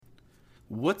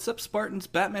What's up, Spartans?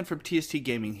 Batman from TST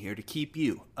Gaming here to keep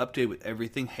you updated with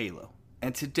everything Halo.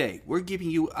 And today, we're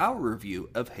giving you our review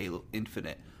of Halo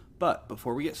Infinite. But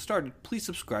before we get started, please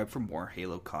subscribe for more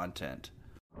Halo content.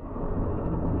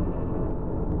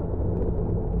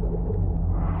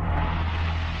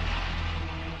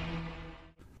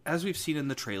 As we've seen in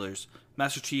the trailers,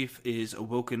 Master Chief is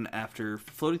awoken after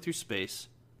floating through space,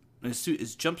 and his suit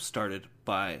is jump-started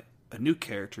by a new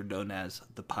character known as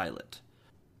the Pilot.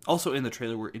 Also in the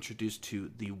trailer, we're introduced to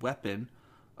the weapon,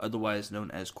 otherwise known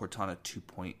as Cortana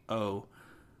 2.0.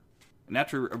 And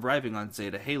after arriving on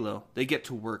Zeta Halo, they get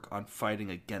to work on fighting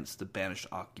against the banished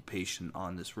occupation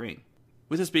on this ring.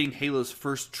 With this being Halo's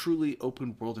first truly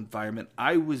open world environment,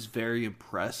 I was very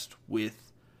impressed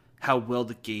with how well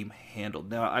the game handled.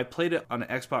 Now, I played it on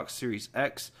an Xbox Series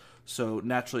X, so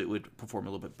naturally it would perform a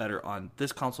little bit better on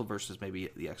this console versus maybe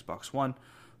the Xbox One.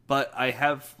 But I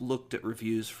have looked at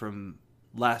reviews from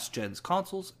last gen's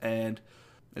consoles, and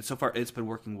so far it's been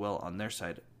working well on their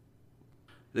side.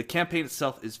 The campaign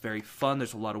itself is very fun.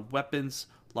 There's a lot of weapons,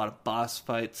 a lot of boss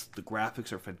fights. The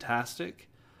graphics are fantastic.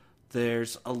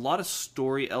 There's a lot of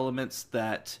story elements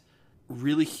that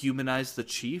really humanize the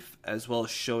Chief, as well as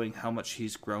showing how much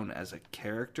he's grown as a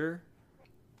character.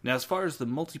 Now, as far as the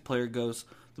multiplayer goes,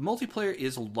 the multiplayer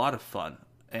is a lot of fun,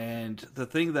 and the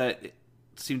thing that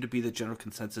seemed to be the general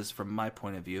consensus from my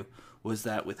point of view was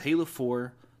that with Halo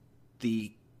 4,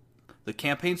 the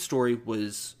campaign story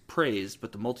was praised,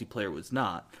 but the multiplayer was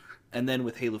not. And then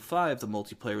with Halo 5, the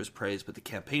multiplayer was praised, but the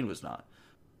campaign was not.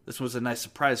 This was a nice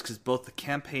surprise because both the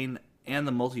campaign and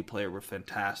the multiplayer were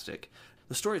fantastic.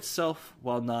 The story itself,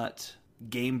 while not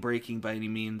game-breaking by any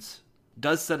means,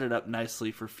 does set it up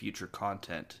nicely for future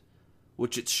content,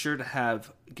 which it's sure to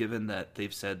have, given that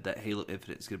they've said that Halo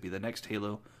Infinite is going to be the next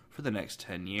Halo for the next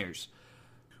 10 years.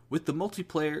 With the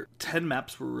multiplayer, 10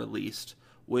 maps were released,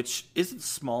 which isn't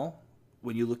small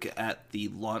when you look at the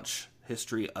launch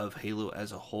history of Halo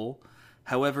as a whole.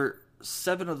 However,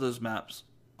 7 of those maps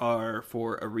are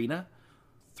for Arena,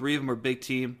 3 of them are Big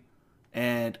Team,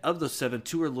 and of those 7,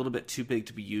 2 are a little bit too big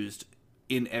to be used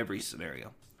in every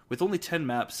scenario. With only 10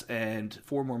 maps and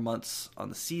 4 more months on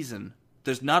the season,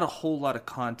 there's not a whole lot of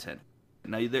content.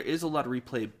 Now, there is a lot of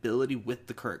replayability with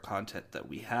the current content that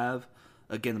we have.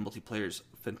 Again, the multiplayer is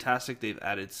fantastic. They've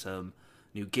added some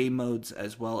new game modes,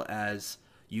 as well as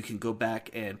you can go back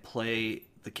and play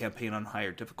the campaign on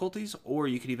higher difficulties, or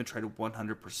you can even try to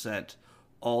 100%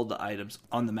 all the items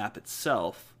on the map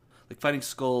itself, like fighting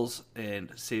skulls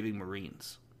and saving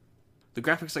Marines. The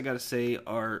graphics, I gotta say,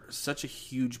 are such a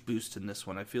huge boost in this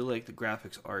one. I feel like the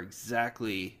graphics are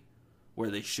exactly where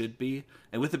they should be,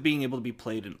 and with it being able to be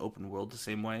played in open world the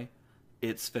same way,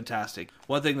 it's fantastic.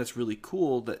 One thing that's really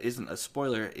cool that isn't a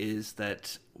spoiler is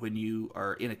that when you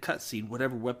are in a cutscene,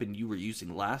 whatever weapon you were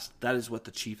using last, that is what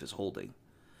the Chief is holding.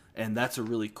 And that's a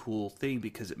really cool thing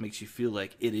because it makes you feel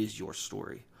like it is your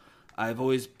story. I hate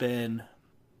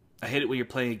it when you're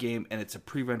playing a game and it's a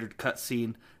pre-rendered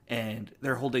cutscene and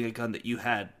they're holding a gun that you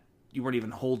weren't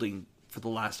even holding for the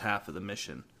last half of the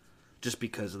mission, just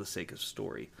because of the sake of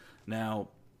story. Now,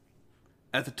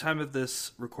 at the time of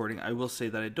this recording, I will say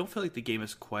that I don't feel like the game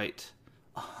is quite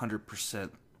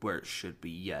 100% where it should be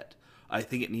yet. I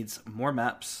think it needs more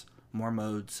maps, more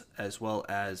modes, as well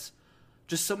as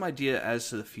just some idea as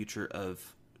to the future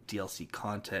of DLC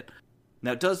content.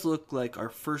 Now, it does look like our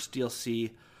first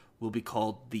DLC will be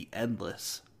called The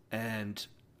Endless, and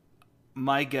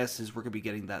my guess is we're going to be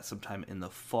getting that sometime in the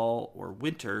fall or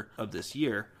winter of this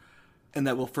year, and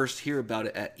that we'll first hear about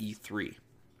it at E3.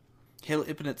 Halo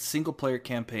Infinite's single-player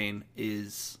campaign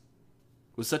was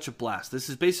such a blast. This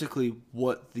is basically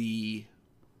what the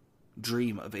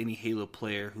dream of any Halo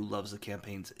player who loves the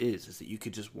campaigns is that you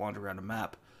could just wander around a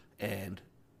map and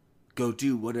go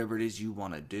do whatever it is you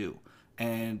want to do.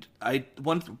 And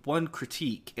one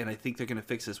critique, and I think they're going to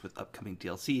fix this with upcoming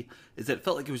DLC, is that it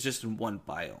felt like it was just in one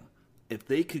biome. If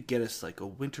they could get us like a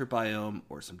winter biome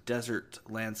or some desert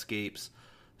landscapes,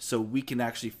 so we can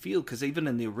actually feel, because even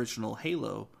in the original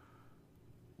Halo,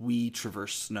 we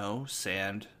traverse snow,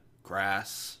 sand,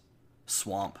 grass,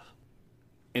 swamp,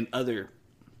 and other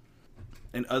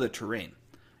terrain.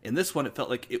 In this one, it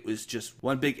felt like it was just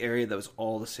one big area that was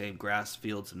all the same: grass,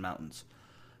 fields, and mountains.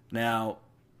 Now,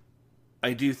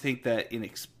 I do think that in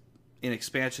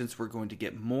expansions, we're going to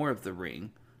get more of the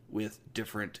ring with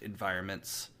different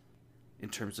environments in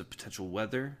terms of potential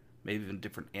weather, maybe even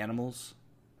different animals.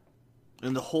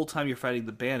 And the whole time you're fighting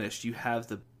the Banished, you have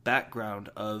the background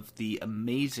of the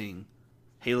amazing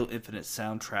Halo Infinite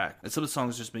soundtrack. And some of the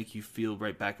songs just make you feel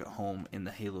right back at home in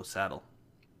the Halo saddle.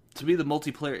 To me, the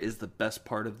multiplayer is the best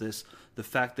part of this. The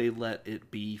fact they let it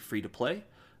be free to play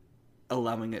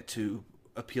allowing it to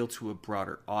appeal to a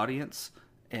broader audience,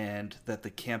 and that the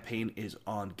campaign is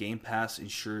on Game Pass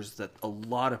ensures that a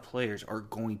lot of players are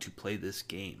going to play this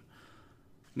game.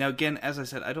 Now again, as I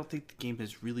said, I don't think the game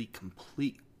is really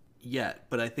complete yet,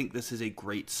 but I think this is a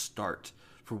great start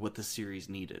for what the series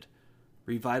needed.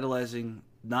 Revitalizing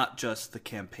not just the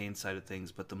campaign side of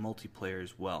things, but the multiplayer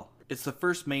as well. It's the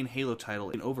first main Halo title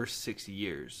in over 6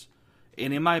 years,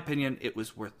 and in my opinion, it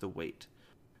was worth the wait.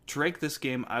 To rank this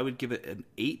game, I would give it an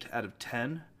 8 out of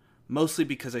 10, mostly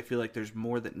because I feel like there's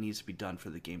more that needs to be done for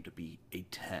the game to be a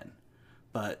 10.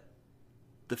 But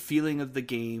the feeling of the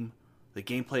game, the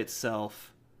gameplay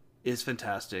itself, is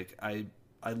fantastic. I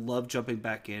love jumping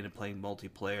back in and playing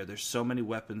multiplayer. There's so many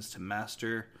weapons to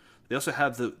master. They also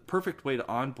have the perfect way to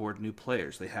onboard new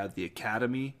players. They have the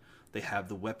academy, they have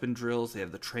the weapon drills, they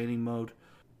have the training mode,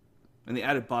 and they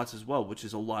added bots as well, which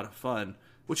is a lot of fun,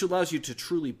 which allows you to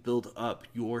truly build up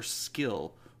your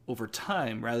skill over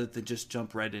time rather than just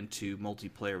jump right into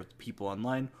multiplayer with people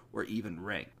online or even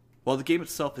rank. While the game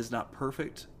itself is not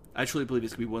perfect, I truly believe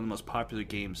it's going to be one of the most popular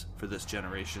games for this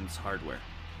generation's hardware.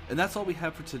 And that's all we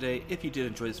have for today. If you did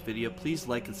enjoy this video, please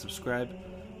like and subscribe.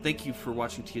 Thank you for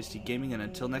watching TSD Gaming, and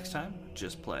until next time,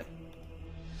 just play.